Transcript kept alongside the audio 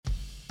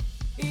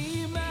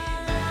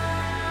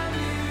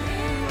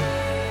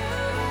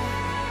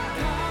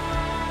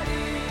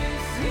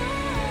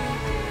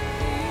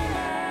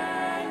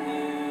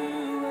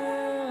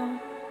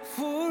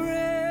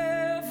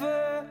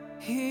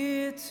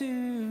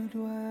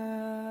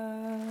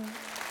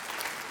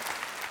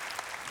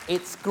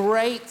It's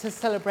great to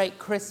celebrate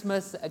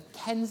Christmas at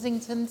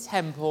Kensington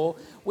Temple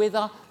with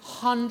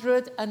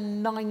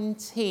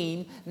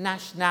 119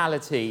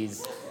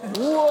 nationalities.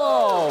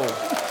 Whoa!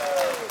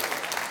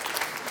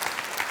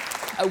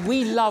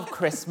 We love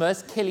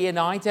Christmas, Killy and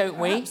I, don't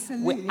we?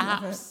 We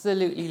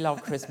absolutely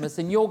love Christmas.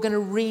 And you're going to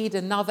read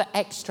another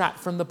extract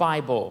from the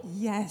Bible.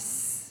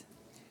 Yes.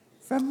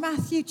 From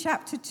Matthew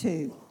chapter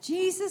 2.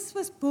 Jesus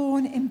was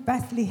born in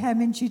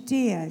Bethlehem in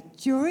Judea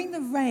during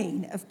the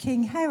reign of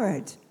King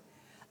Herod.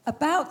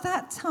 About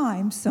that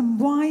time, some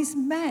wise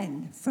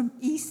men from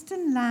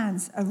eastern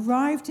lands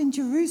arrived in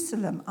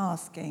Jerusalem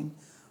asking,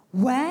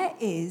 "Where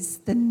is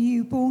the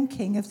newborn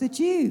King of the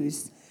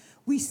Jews?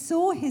 We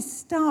saw his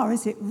star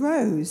as it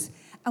rose,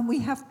 and we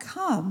have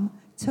come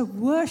to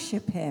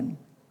worship him."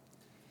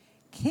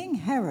 King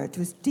Herod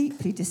was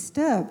deeply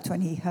disturbed when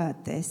he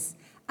heard this,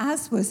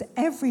 as was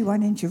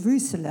everyone in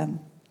Jerusalem.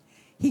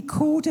 He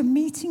called a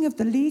meeting of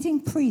the leading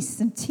priests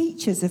and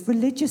teachers of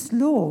religious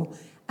law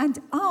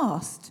and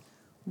asked,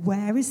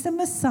 "Where is the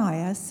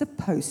Messiah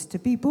supposed to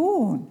be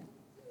born?"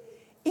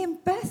 "In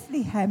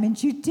Bethlehem in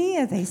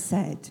Judea," they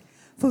said,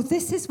 "for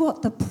this is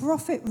what the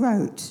prophet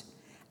wrote.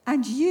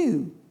 And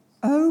you,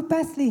 O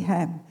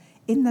Bethlehem,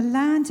 in the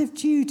land of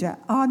Judah,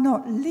 are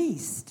not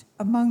least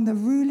among the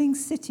ruling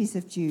cities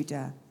of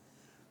Judah.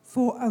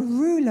 For a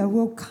ruler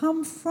will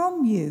come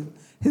from you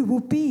who will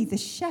be the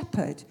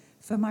shepherd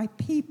for my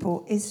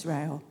people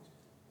Israel."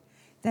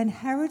 Then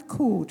Herod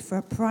called for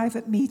a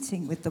private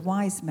meeting with the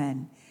wise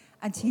men,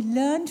 and he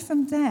learned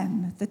from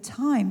them the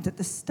time that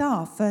the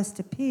star first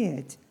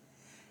appeared.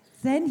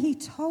 Then he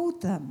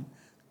told them,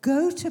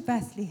 "Go to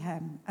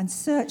Bethlehem and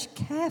search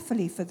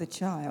carefully for the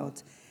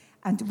child.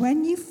 And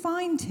when you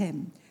find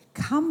him,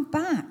 come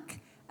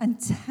back and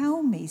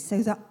tell me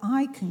so that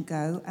I can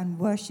go and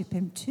worship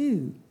him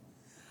too."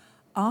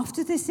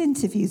 After this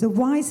interview, the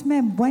wise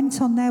men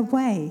went on their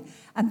way,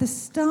 and the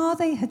star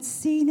they had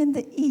seen in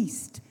the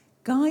east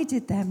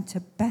guided them to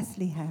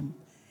Bethlehem.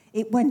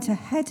 It went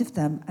ahead of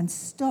them and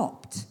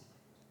stopped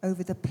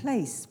over the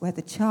place where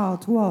the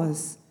child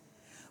was.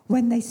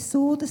 When they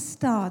saw the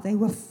star, they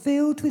were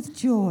filled with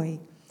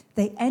joy.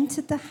 They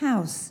entered the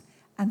house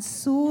and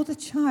saw the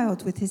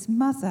child with his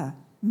mother,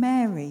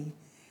 Mary,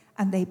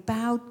 and they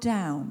bowed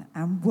down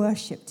and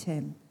worshipped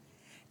him.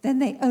 Then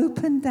they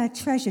opened their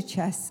treasure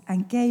chests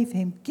and gave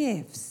him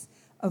gifts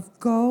of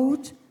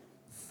gold,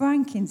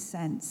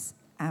 frankincense,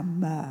 and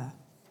myrrh.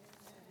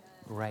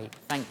 Great.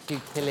 Thank you,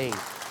 Killy.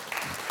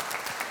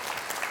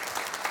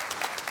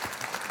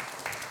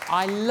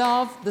 I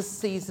love the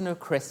season of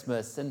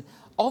Christmas, and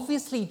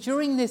obviously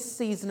during this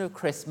season of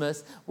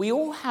Christmas, we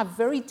all have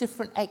very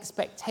different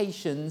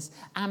expectations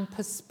and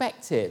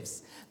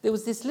perspectives. There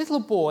was this little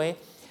boy,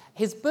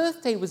 his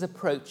birthday was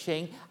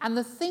approaching, and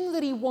the thing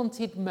that he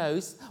wanted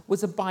most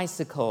was a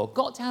bicycle.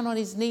 Got down on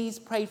his knees,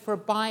 prayed for a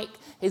bike.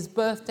 His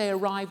birthday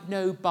arrived,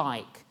 no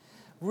bike.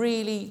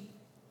 Really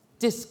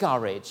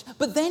discouraged.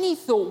 But then he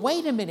thought,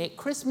 wait a minute,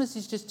 Christmas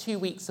is just 2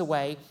 weeks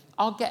away.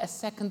 I'll get a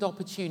second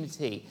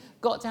opportunity.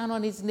 Got down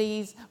on his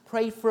knees,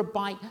 prayed for a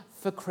bike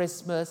for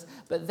Christmas,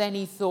 but then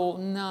he thought,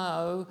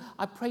 no,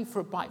 I prayed for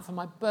a bike for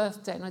my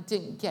birthday and I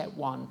didn't get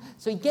one.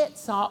 So he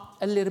gets up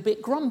a little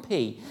bit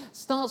grumpy,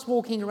 starts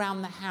walking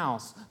around the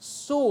house,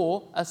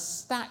 saw a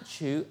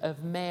statue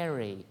of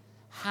Mary,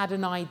 had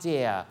an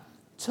idea,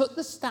 took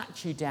the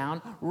statue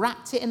down,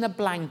 wrapped it in a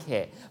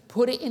blanket,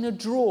 put it in a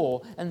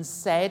drawer and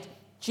said,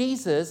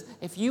 "Jesus,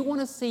 if you want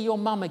to see your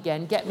mum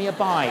again, get me a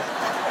bike."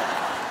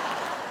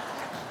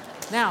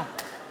 Now,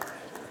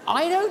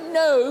 I don't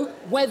know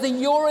whether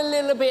you're a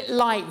little bit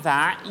like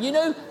that, you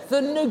know,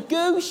 the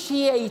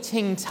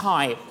negotiating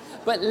type.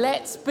 But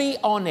let's be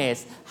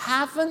honest,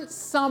 haven't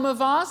some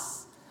of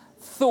us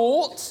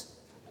thought,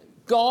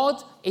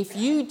 "God, if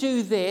you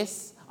do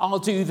this, I'll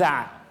do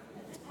that"?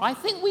 I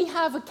think we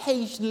have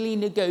occasionally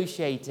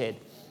negotiated.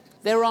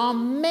 There are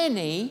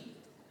many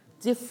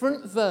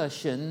different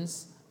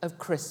versions of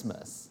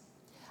Christmas.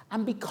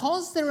 And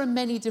because there are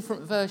many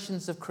different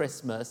versions of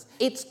Christmas,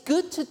 it's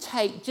good to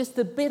take just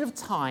a bit of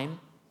time,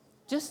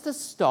 just to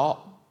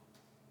stop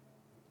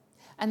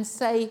and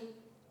say,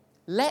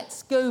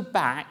 let's go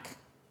back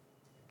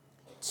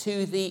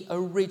to the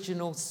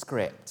original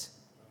script.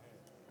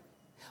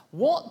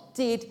 What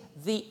did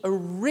the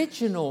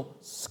original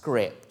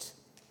script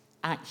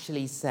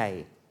actually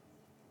say?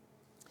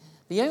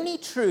 The only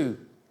true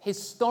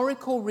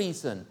historical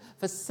reason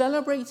for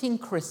celebrating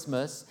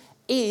Christmas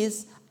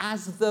is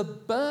as the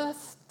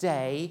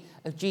birthday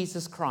of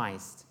Jesus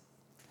Christ.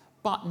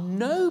 But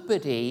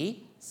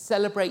nobody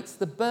celebrates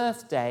the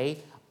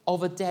birthday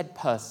of a dead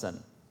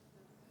person.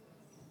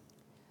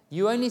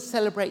 You only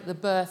celebrate the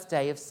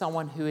birthday of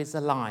someone who is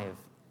alive.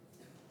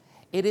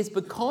 It is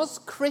because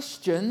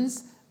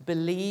Christians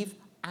believe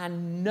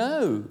and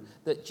know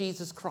that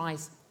Jesus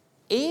Christ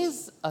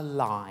is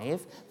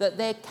alive that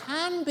there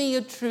can be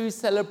a true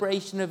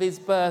celebration of his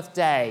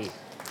birthday.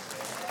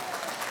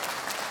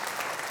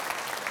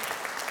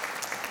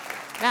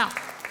 Now,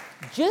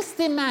 just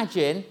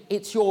imagine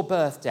it's your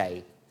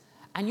birthday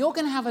and you're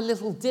going to have a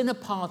little dinner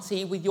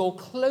party with your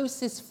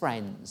closest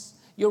friends.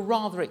 You're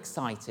rather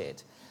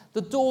excited.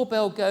 The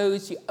doorbell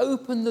goes, you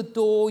open the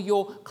door,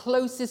 your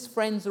closest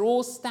friends are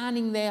all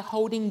standing there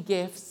holding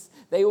gifts.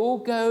 They all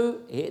go,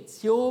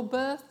 "It's your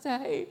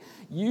birthday."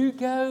 You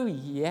go,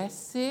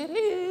 "Yes, it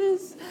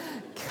is.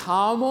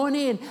 Come on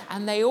in."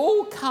 And they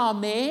all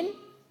come in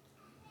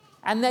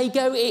and they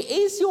go, "It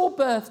is your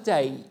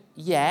birthday."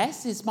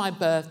 "Yes, it's my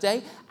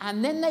birthday."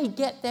 And then they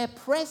get their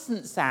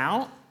presents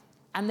out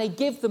and they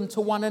give them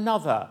to one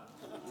another.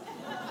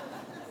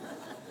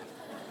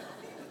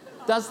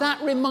 Does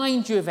that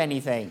remind you of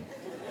anything?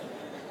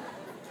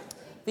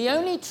 The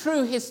only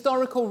true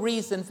historical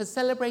reason for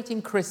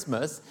celebrating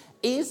Christmas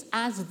is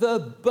as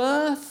the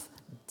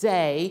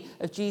birthday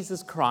of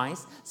Jesus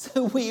Christ,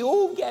 so we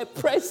all get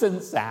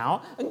presents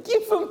out and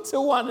give them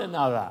to one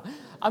another.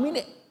 I mean,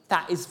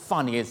 that is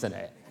funny, isn't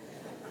it?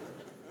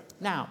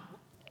 Now,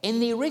 in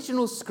the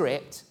original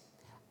script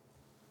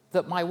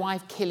that my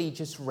wife Killy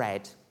just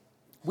read,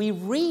 we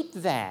read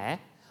there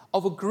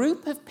of a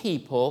group of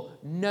people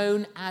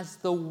known as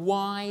the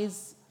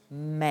wise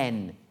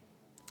men.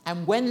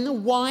 And when the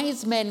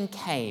wise men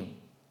came,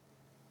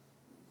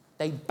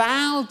 they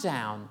bowed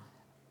down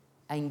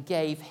and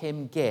gave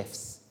him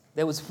gifts.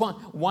 There was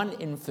one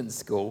infant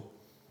school,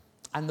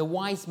 and the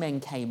wise men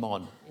came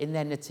on in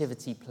their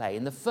nativity play.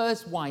 And the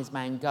first wise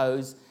man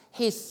goes,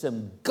 "Here's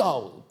some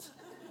gold."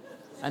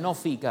 And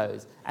off he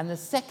goes. And the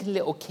second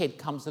little kid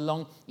comes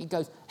along, he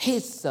goes,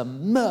 "Here's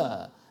some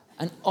myrrh."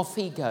 And off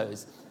he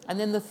goes. And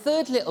then the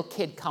third little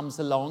kid comes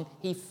along,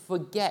 he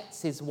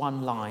forgets his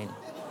one line.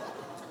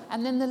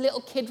 And then the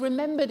little kid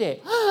remembered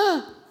it.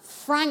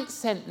 "Frank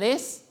sent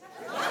this."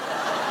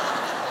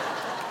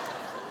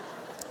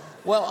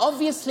 Well,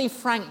 obviously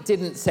Frank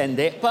didn't send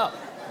it, but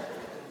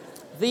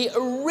the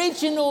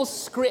original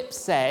script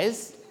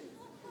says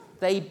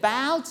they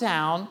bowed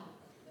down,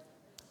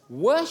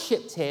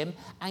 worshipped him,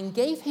 and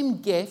gave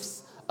him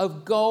gifts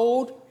of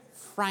gold,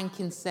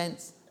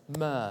 frankincense,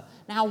 myrrh.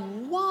 Now,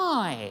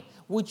 why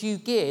would you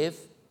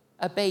give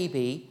a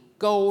baby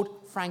gold,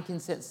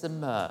 frankincense, and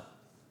myrrh?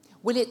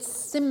 Well, it's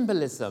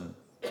symbolism.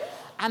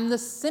 And the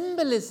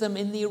symbolism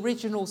in the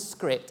original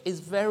script is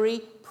very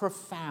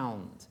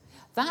profound.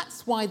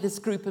 That's why this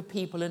group of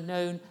people are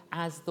known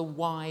as the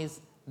wise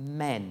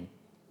men.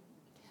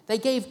 They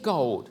gave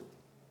gold.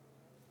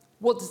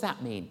 What does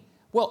that mean?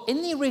 Well,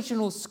 in the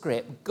original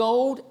script,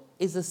 gold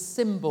is a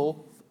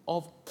symbol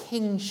of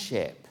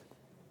kingship.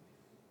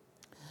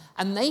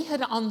 And they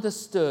had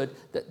understood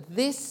that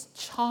this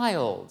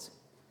child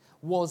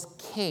was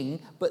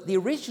king, but the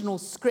original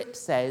script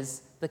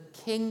says the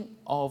King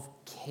of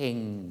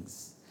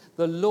Kings,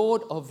 the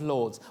Lord of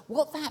Lords.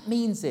 What that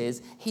means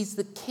is he's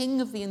the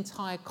king of the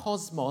entire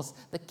cosmos,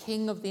 the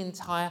king of the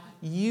entire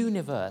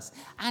universe.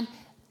 And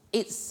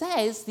it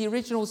says, the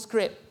original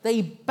script,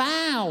 they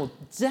bowed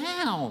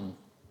down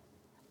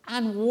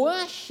and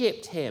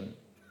worshipped him.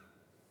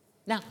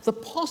 Now, the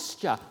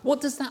posture,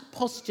 what does that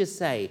posture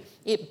say?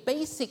 It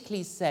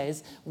basically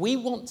says, we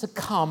want to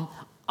come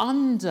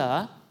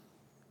under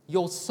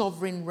your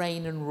sovereign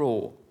reign and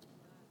rule.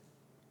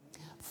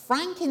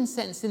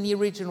 Frankincense in the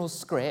original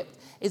script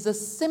is a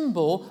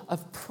symbol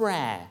of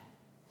prayer.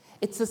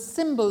 It's a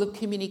symbol of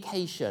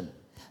communication.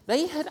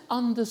 They had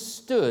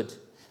understood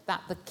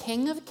that the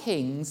King of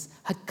Kings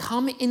had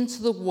come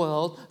into the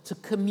world to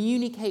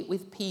communicate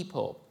with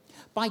people.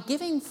 By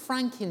giving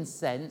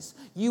frankincense,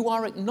 you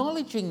are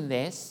acknowledging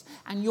this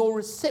and you're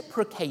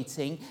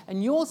reciprocating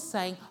and you're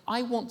saying,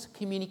 I want to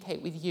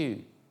communicate with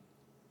you.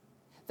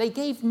 They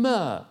gave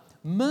myrrh.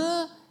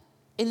 Myrrh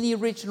in the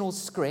original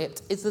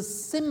script is a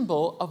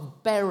symbol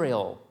of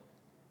burial.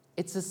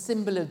 It's a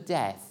symbol of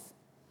death.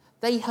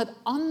 They had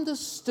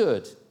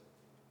understood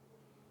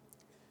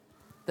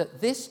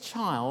that this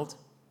child,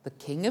 the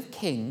King of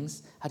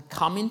Kings, had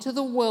come into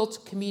the world to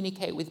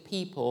communicate with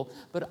people,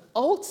 but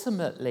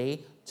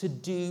ultimately to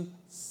do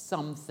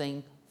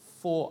something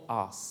for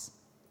us.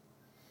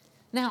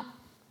 Now,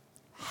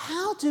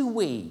 how do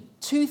we,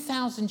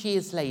 2,000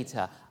 years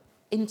later,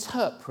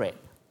 interpret,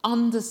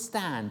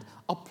 understand,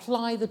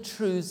 apply the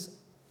truths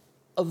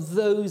of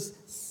those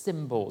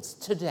symbols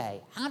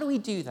today? How do we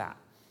do that?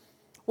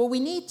 Well, we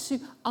need to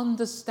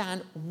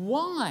understand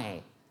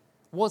why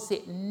was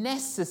it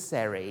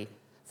necessary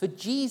for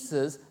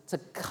Jesus to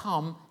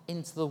come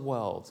into the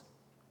world.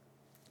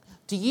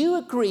 Do you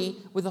agree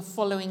with the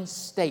following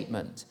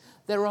statement?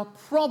 There are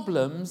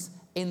problems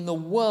in the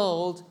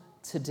world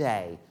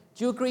today.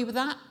 Do you agree with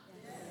that?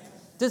 Yes.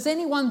 Does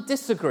anyone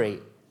disagree?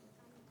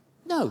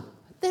 No.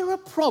 There are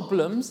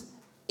problems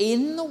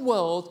in the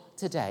world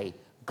today,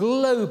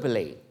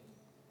 globally,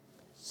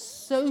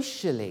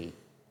 socially,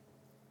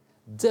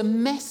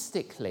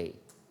 domestically,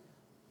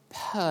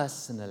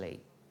 personally.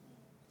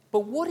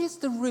 But what is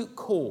the root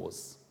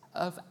cause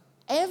of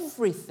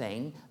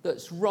everything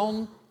that's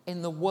wrong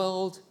in the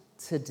world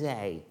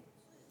today?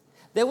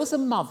 There was a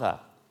mother.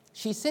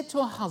 She said to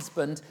her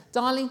husband,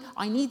 darling,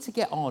 I need to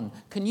get on.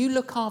 Can you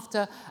look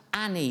after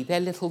Annie, their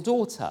little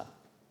daughter?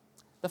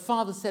 The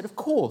father said, of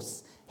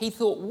course. he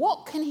thought,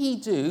 what can he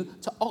do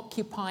to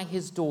occupy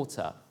his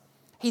daughter?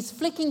 He's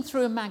flicking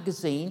through a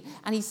magazine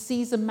and he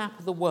sees a map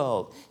of the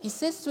world. He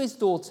says to his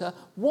daughter,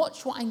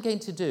 watch what I'm going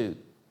to do.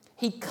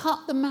 He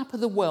cut the map of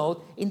the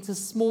world into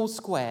small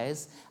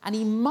squares and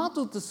he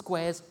muddled the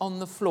squares on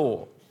the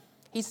floor.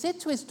 He said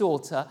to his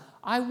daughter,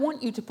 I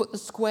want you to put the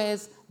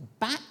squares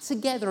back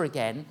together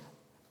again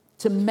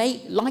to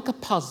make, like a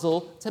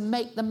puzzle, to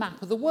make the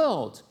map of the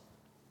world.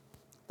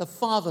 The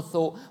father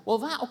thought, well,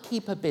 that'll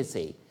keep her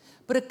busy.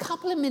 But a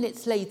couple of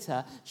minutes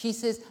later, she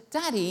says,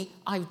 Daddy,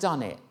 I've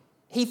done it.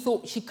 He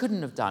thought she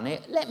couldn't have done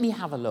it. Let me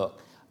have a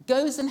look.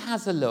 Goes and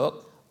has a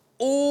look.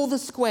 All the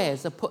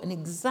squares are put in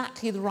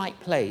exactly the right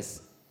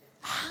place.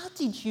 How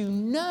did you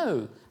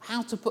know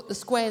how to put the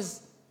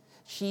squares?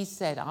 She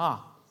said,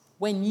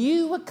 when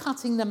you were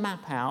cutting the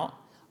map out,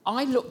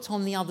 I looked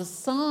on the other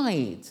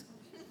side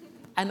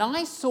and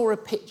I saw a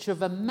picture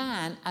of a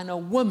man and a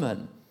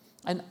woman.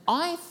 And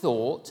I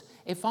thought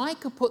if I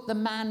could put the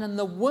man and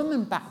the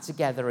woman back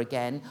together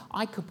again,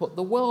 I could put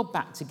the world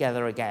back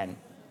together again.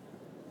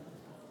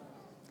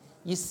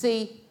 You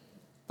see,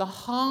 the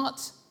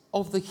heart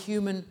of the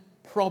human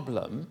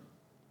problem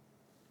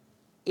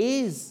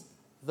is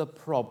the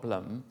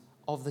problem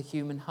of the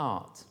human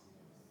heart.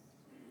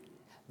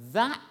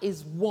 That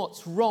is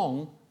what's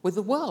wrong with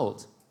the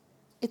world.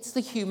 It's the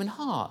human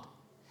heart.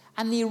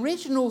 And the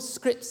original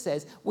script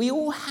says we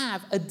all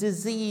have a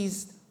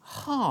diseased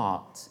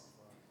heart.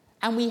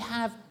 And we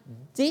have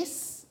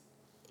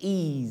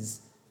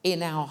dis-ease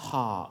in our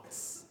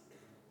hearts.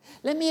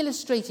 Let me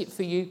illustrate it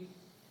for you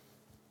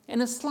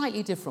in a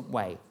slightly different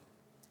way.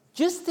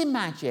 Just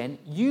imagine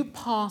you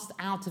passed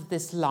out of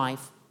this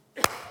life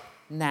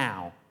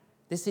now.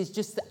 This is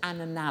just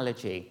an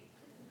analogy.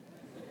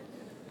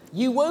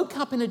 You woke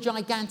up in a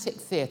gigantic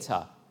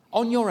theatre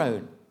on your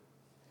own.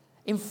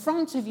 In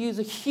front of you is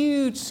a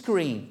huge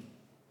screen.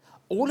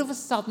 All of a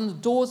sudden, the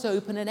doors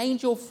open, an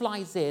angel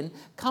flies in,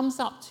 comes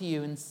up to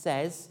you and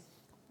says,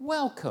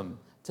 welcome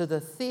to the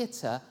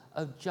theatre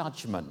of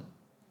judgment.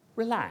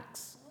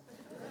 Relax.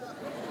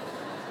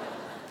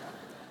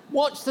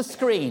 Watch the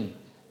screen.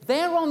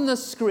 There on the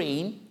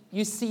screen,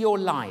 you see your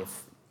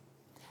life.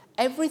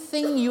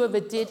 Everything you ever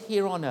did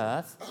here on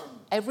earth,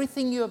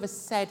 everything you ever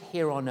said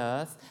here on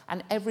earth,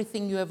 and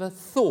everything you ever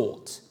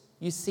thought,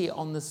 you see it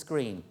on the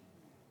screen.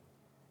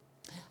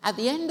 At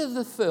the end of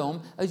the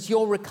film, as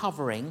you're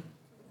recovering,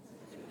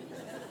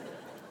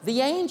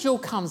 the angel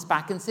comes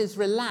back and says,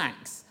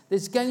 relax,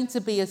 there's going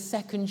to be a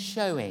second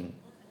showing.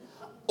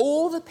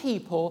 All the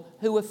people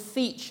who were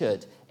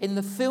featured in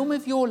the film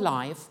of your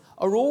life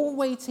are all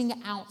waiting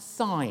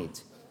outside.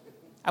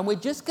 And we're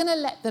just going to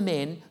let them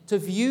in to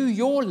view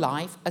your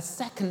life a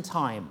second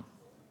time.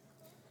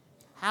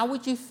 How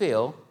would you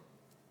feel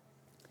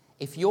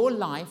if your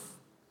life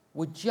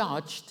were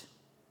judged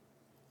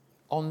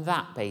on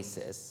that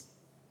basis?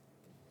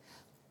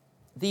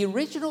 The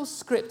original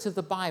script of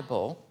the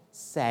Bible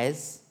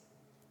says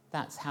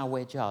that's how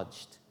we're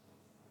judged.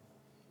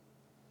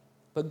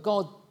 But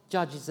God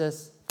judges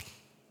us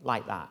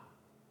like that.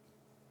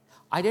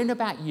 I don't know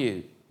about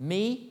you.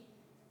 Me,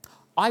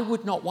 I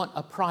would not want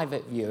a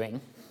private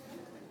viewing,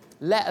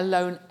 let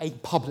alone a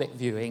public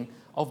viewing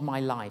of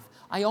my life.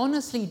 I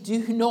honestly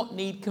do not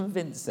need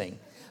convincing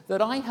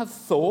that I have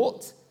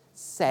thought,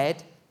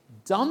 said,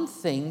 done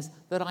things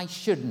that I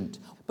shouldn't.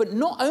 But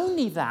not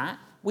only that,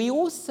 we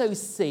also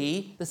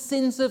see the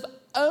sins of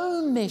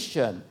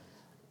omission.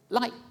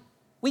 Like,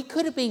 we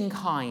could have been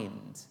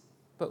kind,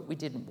 but we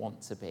didn't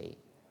want to be.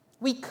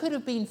 We could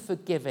have been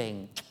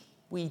forgiving.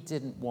 We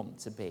didn't want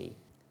to be.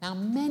 Now,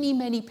 many,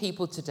 many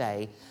people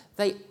today,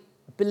 they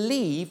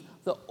believe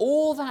that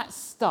all that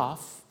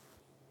stuff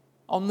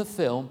on the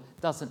film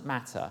doesn't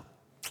matter.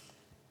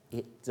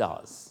 It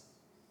does.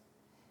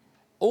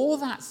 All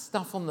that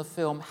stuff on the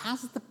film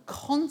has the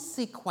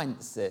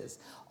consequences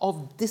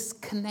of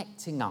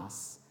disconnecting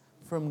us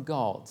from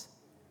God.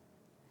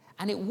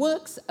 And it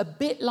works a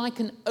bit like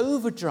an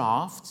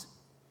overdraft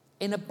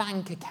in a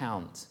bank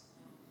account.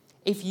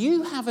 If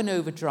you have an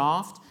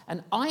overdraft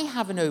and I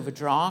have an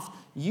overdraft,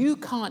 you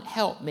can't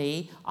help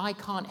me, I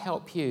can't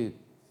help you.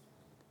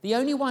 The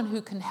only one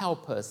who can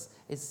help us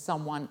is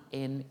someone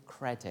in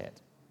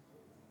credit.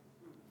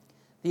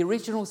 The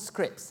original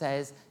script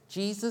says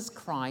Jesus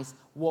Christ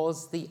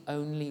was the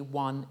only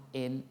one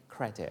in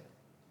credit.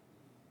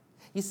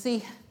 You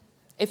see,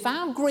 if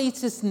our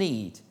greatest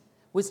need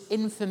was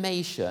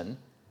information,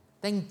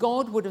 then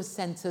God would have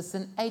sent us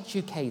an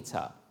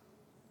educator.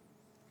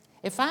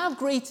 If our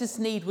greatest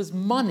need was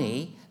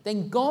money,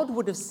 then God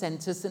would have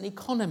sent us an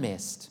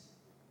economist.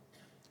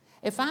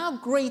 If our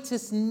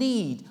greatest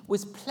need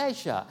was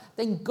pleasure,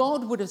 then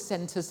God would have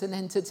sent us an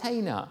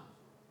entertainer.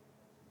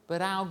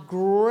 But our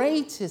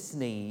greatest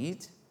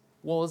need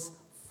was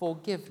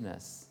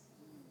forgiveness.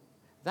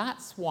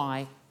 That's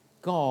why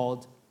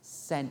God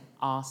sent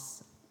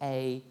us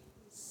a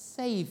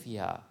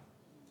Savior.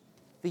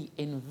 The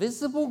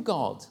invisible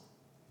God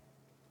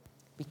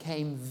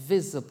became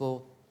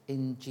visible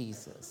in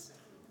Jesus.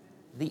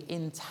 The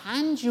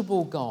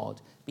intangible God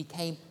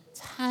became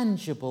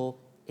tangible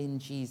in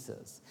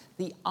Jesus.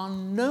 The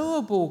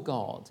unknowable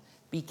God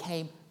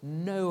became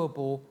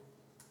knowable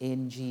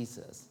in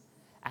Jesus.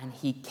 And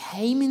he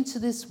came into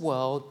this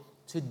world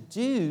to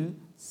do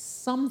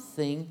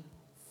something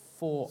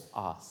for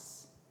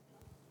us.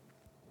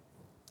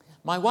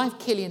 My wife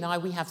Killy and I,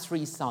 we have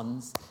 3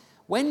 sons.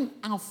 When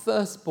our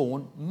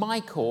firstborn,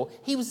 Michael,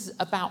 he was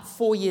about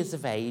 4 years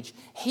of age,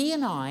 he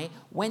and I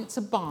went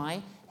to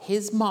buy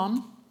his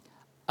mum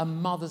a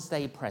Mother's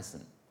Day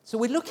present. So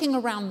we're looking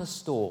around the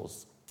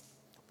stores.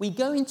 We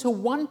go into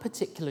one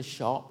particular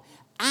shop.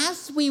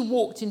 As we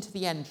walked into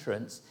the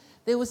entrance,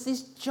 there was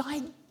this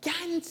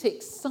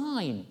gigantic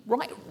sign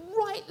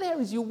right there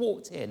as you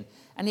walked in.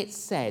 And it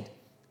said,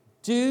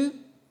 "Do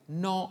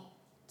not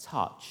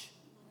touch.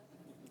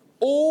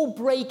 All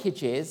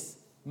breakages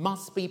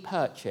must be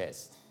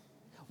purchased."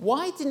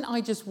 Why didn't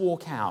I just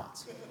walk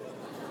out?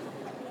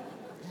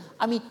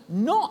 I mean,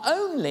 not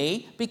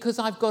only because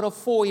I've got a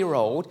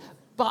 4-year-old,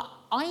 but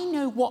I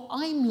know what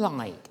I'm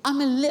like.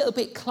 I'm a little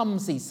bit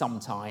clumsy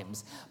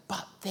sometimes,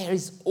 but there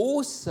is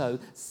also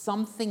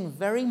something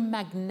very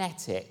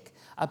magnetic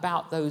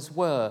about those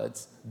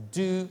words,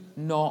 "do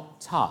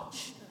not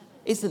touch,"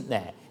 isn't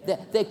there?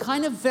 They're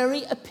kind of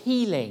very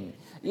appealing.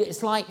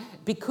 It's like,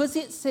 because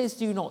it says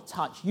do not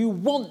touch, you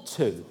want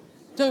to,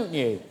 don't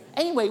you?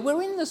 Anyway,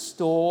 we're in the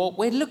store,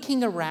 we're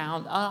looking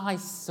around. I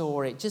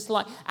saw it just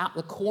like out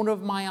the corner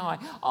of my eye.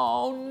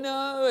 Oh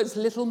no, as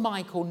little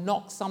Michael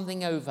knocked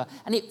something over.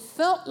 And it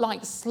felt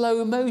like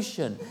slow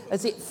motion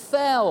as it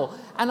fell.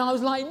 And I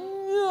was like,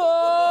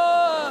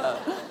 no!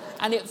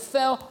 And it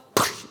fell,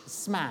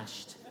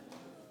 smashed.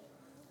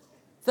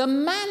 The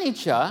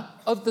manager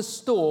of the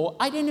store,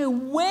 I don't know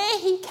where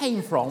he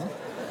came from.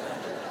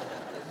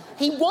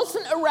 He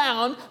wasn't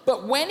around,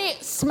 but when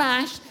it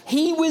smashed,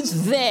 he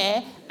was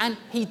there, and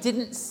he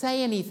didn't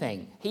say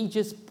anything. He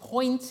just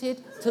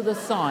pointed to the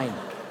sign.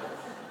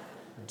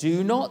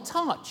 "Do not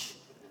touch.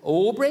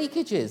 All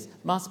breakages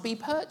must be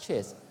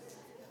purchased."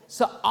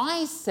 So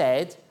I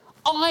said,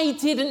 "I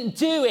didn't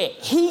do it.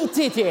 He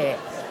did it.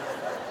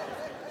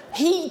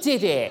 He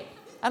did it."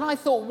 And I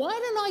thought, why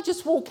don't I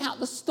just walk out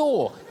the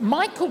store?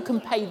 Michael can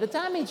pay the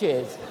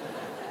damages.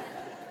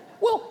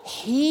 Well,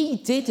 he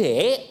did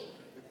it.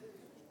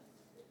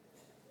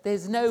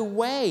 There's no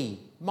way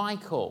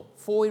Michael,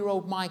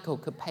 4-year-old Michael,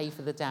 could pay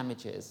for the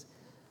damages.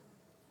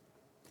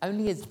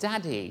 Only his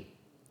daddy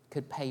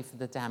could pay for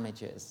the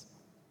damages.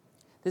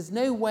 There's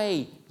no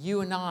way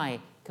you and I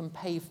can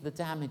pay for the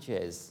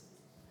damages.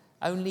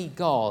 Only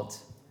God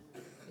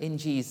in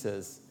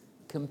Jesus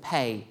can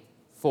pay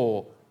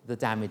for the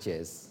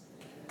damages.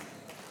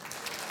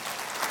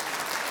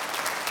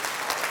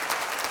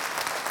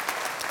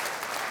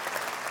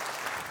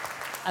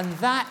 And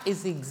that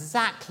is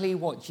exactly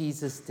what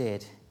Jesus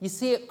did. You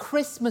see, at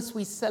Christmas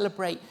we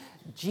celebrate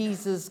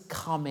Jesus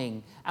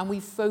coming and we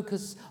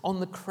focus on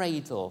the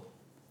cradle.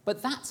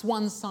 But that's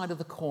one side of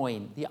the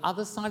coin. The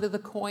other side of the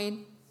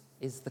coin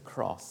is the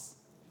cross.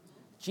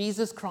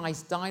 Jesus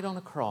Christ died on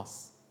a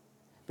cross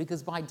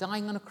because by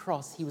dying on a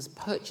cross, he was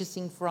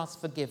purchasing for us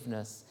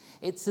forgiveness.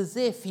 It's as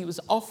if he was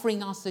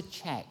offering us a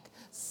check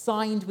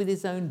signed with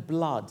his own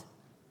blood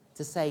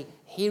to say,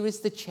 here is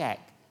the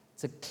check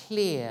to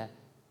clear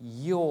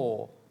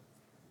your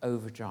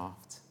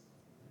overdraft.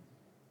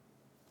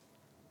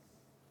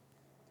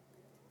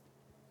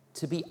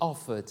 To be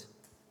offered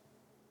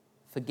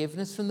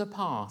forgiveness from the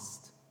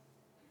past,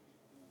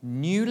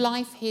 new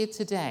life here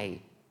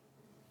today,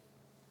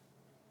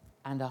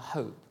 and a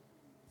hope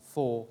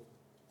for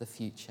the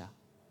future.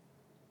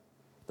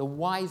 The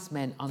wise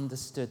men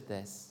understood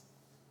this.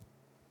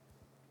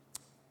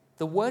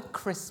 The word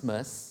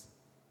Christmas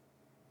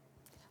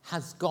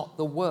has got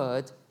the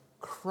word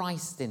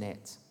Christ in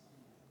it.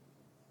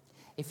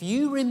 If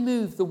you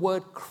remove the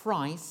word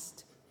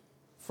Christ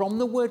from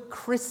the word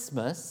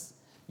Christmas,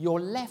 you're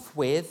left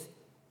with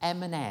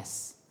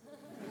M&S.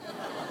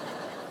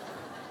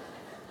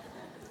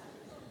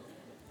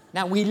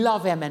 Now, we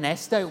love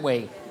M&S, don't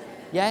we?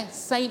 Yeah?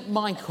 Saint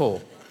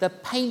Michael, the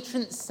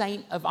patron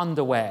saint of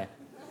underwear.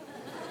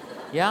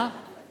 Yeah?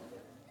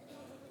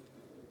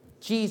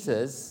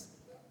 Jesus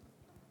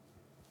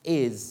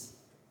is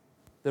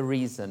the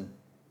reason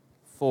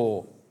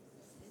for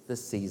the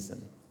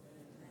season.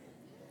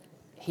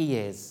 He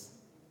is.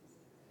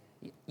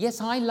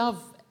 Yes, I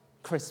love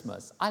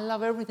Christmas. I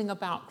love everything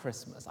about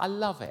Christmas. I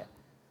love it.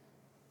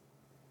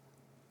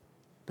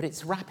 But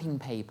it's wrapping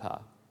paper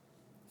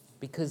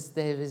because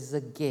there is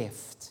a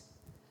gift.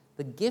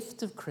 The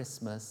gift of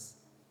Christmas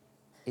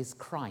is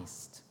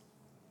Christ.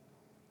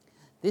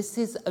 This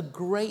is a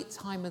great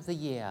time of the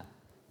year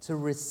to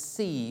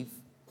receive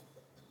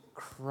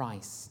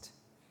Christ,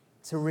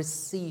 to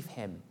receive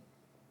him.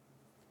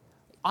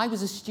 I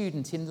was a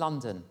student in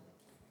London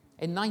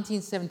in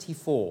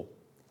 1974,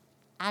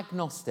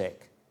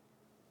 agnostic,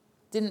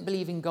 didn't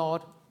believe in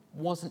God,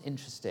 wasn't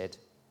interested.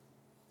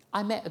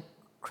 I met a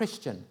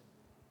Christian.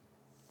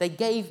 They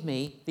gave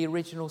me the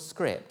original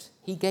script.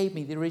 He gave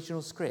me the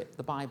original script,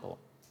 the Bible.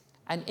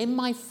 And in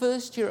my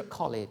first year at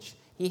college,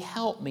 he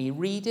helped me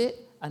read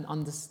it and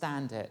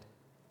understand it.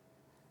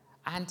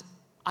 And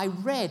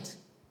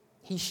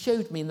he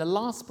showed me in the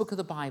last book of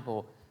the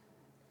Bible,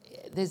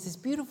 there's this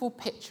beautiful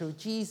picture of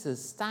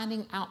Jesus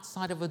standing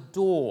outside of a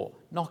door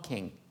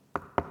knocking.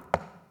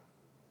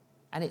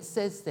 And it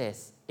says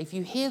this: if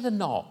you hear the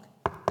knock,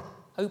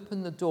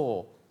 open the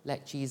door,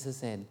 let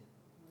Jesus in.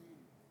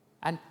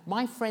 And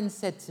my friend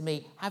said to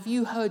me, have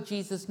you heard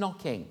Jesus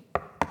knocking?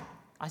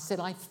 I said,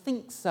 I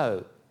think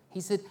so.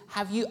 He said,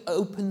 have you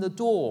opened the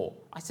door?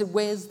 I said,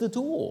 where's the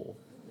door?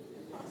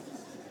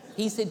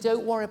 He said,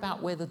 don't worry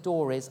about where the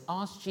door is.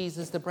 Ask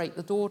Jesus to break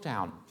the door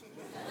down.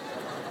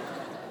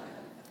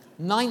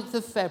 9th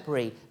of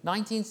February,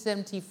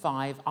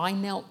 1975, I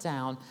knelt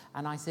down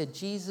and I said,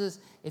 Jesus,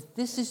 if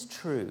this is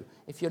true,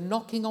 if you're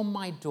knocking on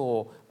my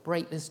door,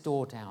 break this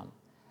door down.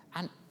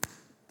 And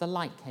the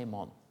light came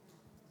on.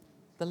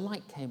 The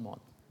light came on.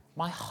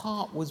 My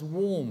heart was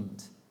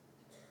warmed.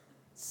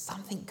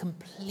 Something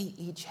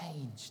completely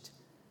changed.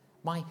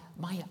 My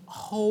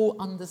whole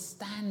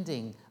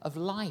understanding of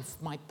life,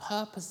 my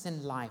purpose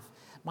in life,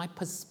 my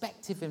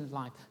perspective in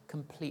life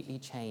completely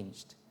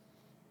changed.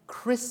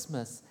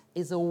 Christmas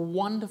is a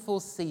wonderful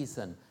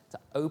season to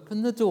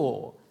open the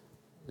door,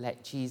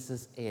 let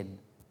Jesus in.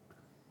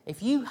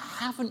 If you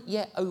haven't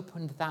yet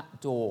opened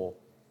that door,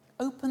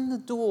 open the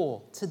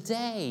door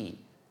today,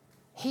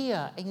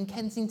 here in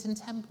Kensington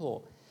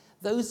Temple.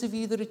 Those of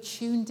you that are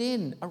tuned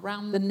in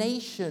around the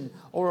nation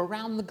or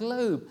around the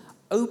globe,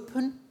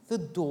 open the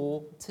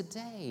door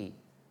today.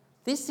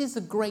 This is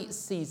a great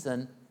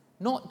season,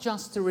 not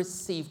just to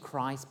receive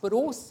Christ, but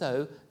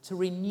also to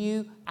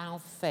renew our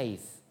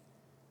faith.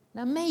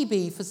 Now,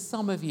 maybe for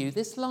some of you,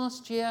 this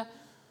last year,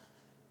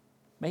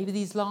 maybe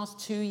these last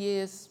 2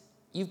 years,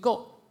 you've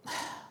got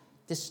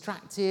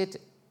distracted,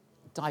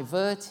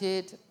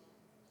 diverted.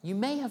 You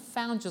may have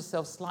found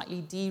yourself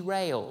slightly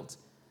derailed.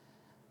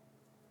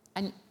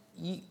 And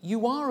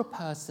you are a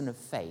person of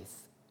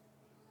faith.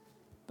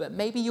 But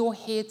maybe you're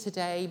here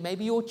today,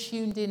 maybe you're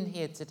tuned in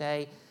here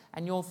today,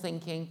 and you're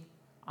thinking,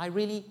 I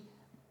really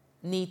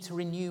need to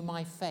renew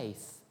my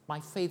faith. My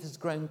faith has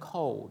grown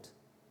cold.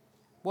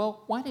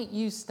 Well, why don't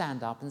you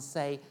stand up and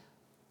say,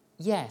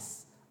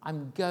 yes,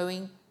 I'm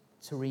going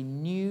to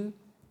renew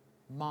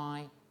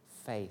my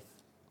faith.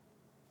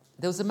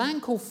 There was a man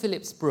called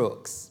Phillips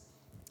Brooks,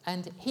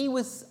 and he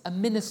was a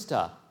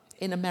minister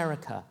in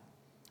America.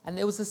 And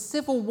there was a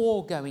civil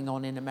war going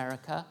on in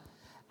America,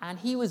 and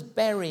he was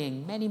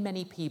burying many,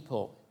 many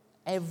people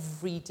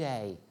every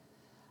day.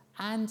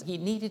 And he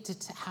needed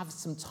to have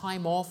some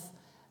time off,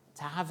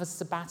 to have a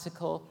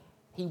sabbatical.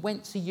 He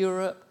went to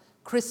Europe.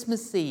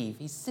 Christmas Eve,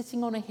 he's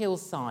sitting on a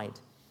hillside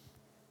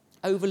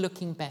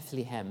overlooking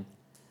Bethlehem.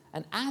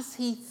 And as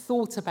he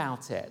thought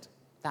about it,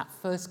 that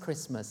first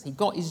Christmas, he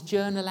got his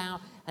journal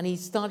out and he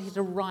started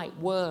to write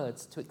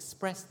words to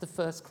express the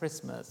first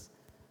Christmas.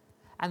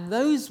 And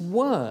those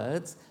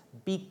words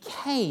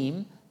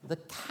became the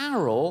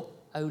carol,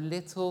 O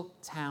Little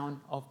Town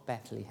of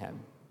Bethlehem.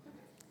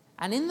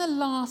 And in the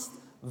last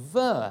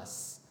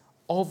verse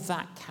of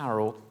that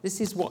carol, this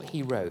is what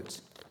he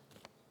wrote.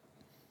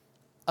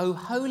 O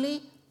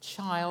holy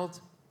child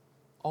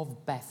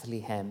of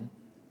Bethlehem,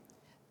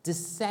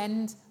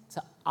 descend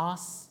to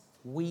us,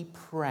 we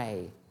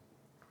pray.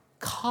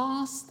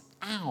 Cast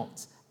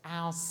out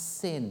our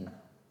sin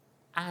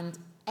and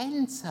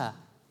enter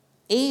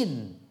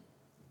in.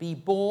 Be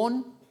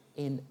born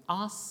in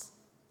us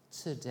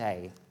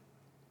today.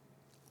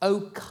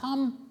 O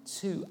come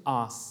to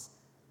us,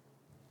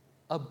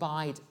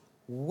 abide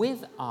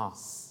with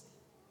us,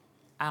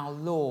 our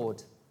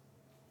Lord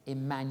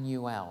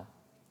Emmanuel.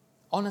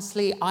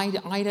 Honestly, I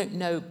don't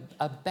know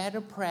a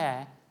better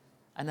prayer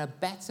and a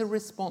better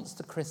response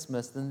to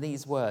Christmas than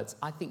these words.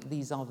 I think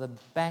these are the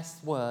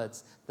best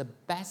words, the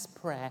best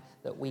prayer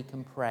that we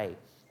can pray.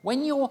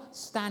 When you're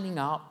standing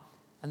up,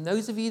 and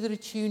those of you that are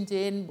tuned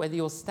in, whether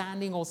you're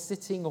standing or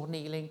sitting or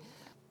kneeling,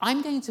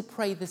 I'm going to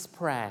pray this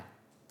prayer.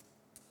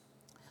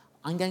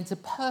 I'm going to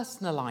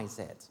personalize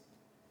it.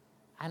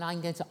 And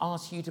I'm going to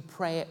ask you to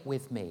pray it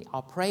with me.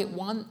 I'll pray it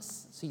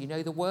once, so you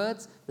know the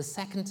words. The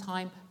second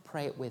time,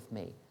 pray it with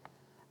me.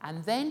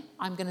 And then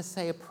I'm going to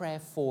say a prayer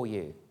for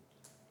you.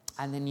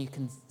 And then you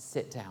can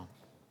sit down.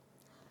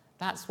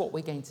 That's what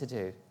we're going to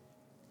do.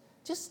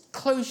 Just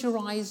close your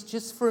eyes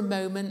just for a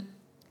moment.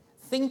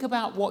 Think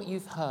about what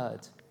you've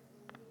heard.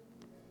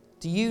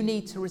 Do you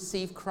need to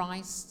receive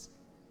Christ?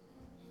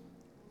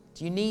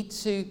 Do you need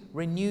to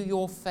renew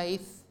your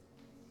faith?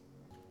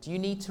 Do you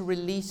need to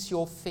release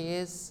your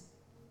fears?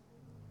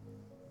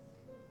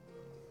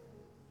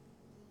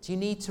 Do you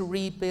need to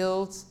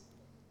rebuild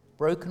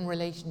broken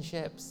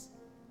relationships?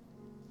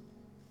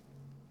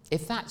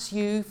 If that's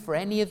you for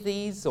any of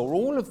these or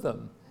all of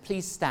them,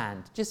 please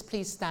stand. Just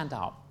please stand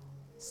up.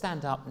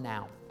 Stand up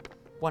now.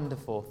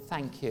 Wonderful.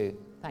 Thank you.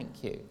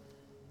 Thank you.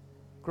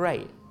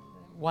 Great.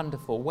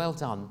 Wonderful. Well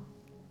done.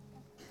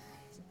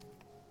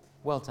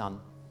 Well done.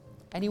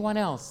 Anyone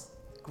else?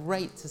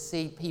 Great to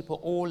see people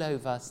all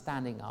over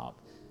standing up.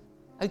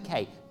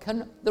 Okay,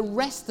 can the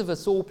rest of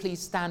us all please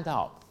stand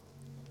up?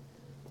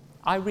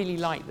 I really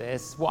like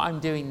this, what I'm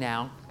doing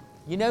now.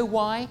 You know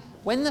why?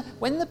 when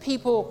the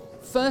people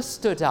first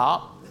stood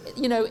up,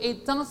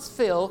 it does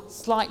feel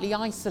slightly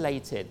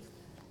isolated.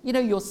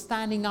 You're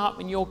standing up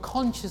and you're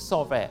conscious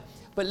of it.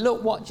 But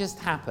look what just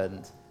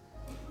happened.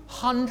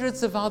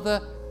 Hundreds of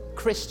other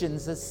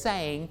Christians are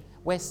saying,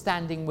 we're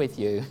standing with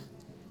you.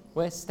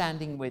 We're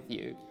standing with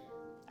you.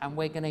 And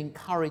we're going to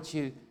encourage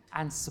you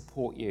and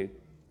support you.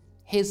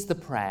 Here's the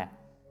prayer.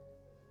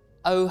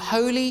 O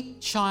holy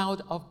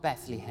child of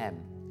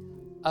Bethlehem,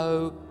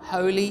 O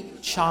holy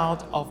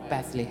child of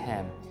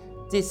Bethlehem,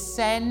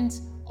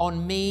 descend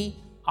on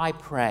me, I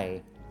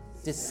pray.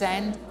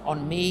 Descend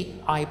on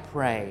me, I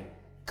pray.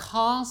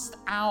 Cast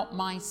out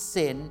my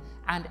sin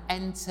and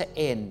enter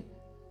in.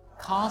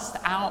 Cast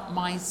out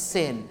my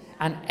sin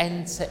and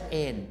enter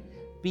in.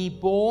 Be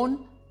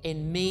born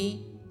in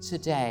me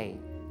today.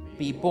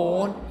 Be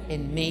born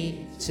in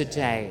me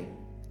today.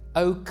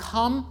 O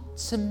come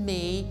to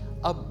me,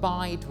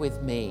 abide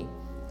with me.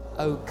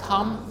 O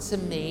come to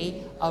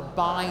me,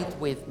 abide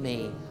with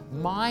me.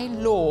 My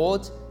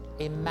Lord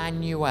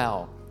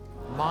Emmanuel.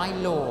 My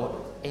Lord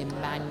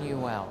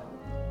Emmanuel.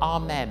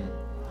 Amen.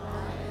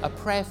 A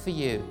prayer for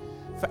you.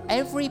 For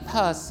every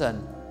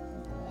person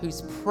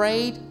who's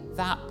prayed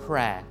that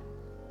prayer,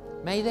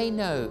 may they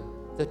know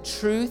the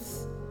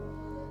truth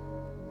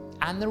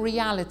and the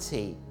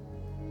reality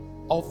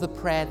of the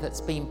prayer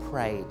that's been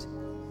prayed.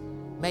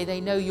 May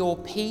they know your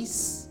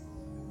peace,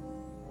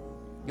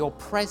 your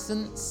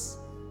presence,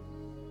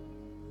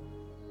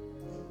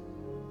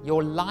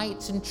 your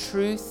light and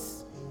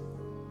truth,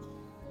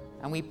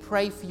 and we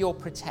pray for your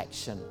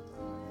protection.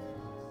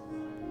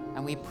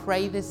 And we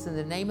pray this in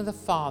the name of the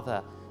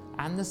Father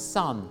and the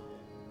Son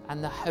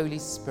and the Holy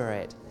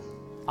Spirit.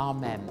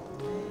 Amen.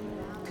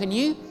 Can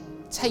you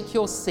take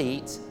your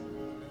seat?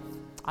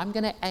 I'm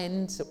going to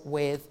end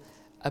with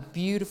a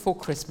beautiful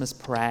Christmas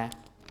prayer.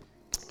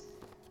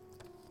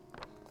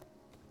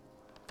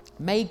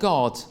 May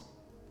God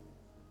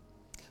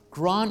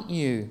grant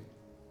you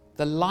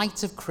the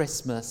light of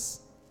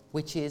Christmas,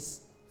 which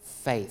is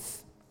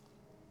faith,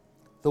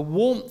 the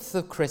warmth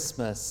of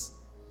Christmas,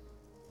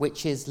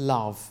 which is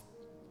love,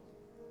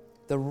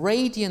 the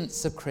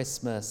radiance of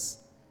Christmas,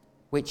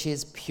 which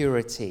is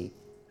purity,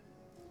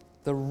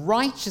 the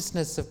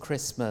righteousness of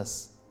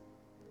Christmas,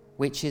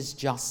 which is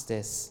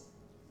justice,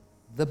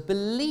 the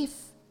belief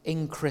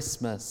in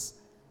Christmas,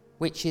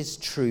 which is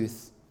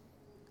truth,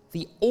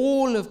 the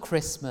all of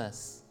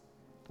Christmas,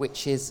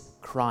 which is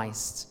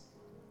Christ.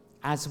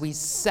 As we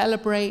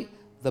celebrate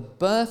the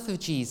birth of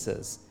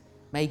Jesus,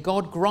 may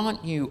God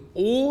grant you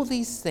all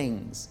these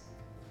things,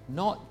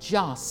 not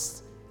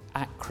just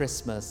at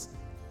Christmas,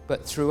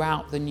 but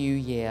throughout the new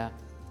year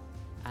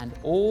and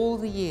all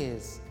the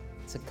years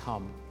to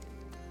come.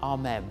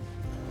 Amen.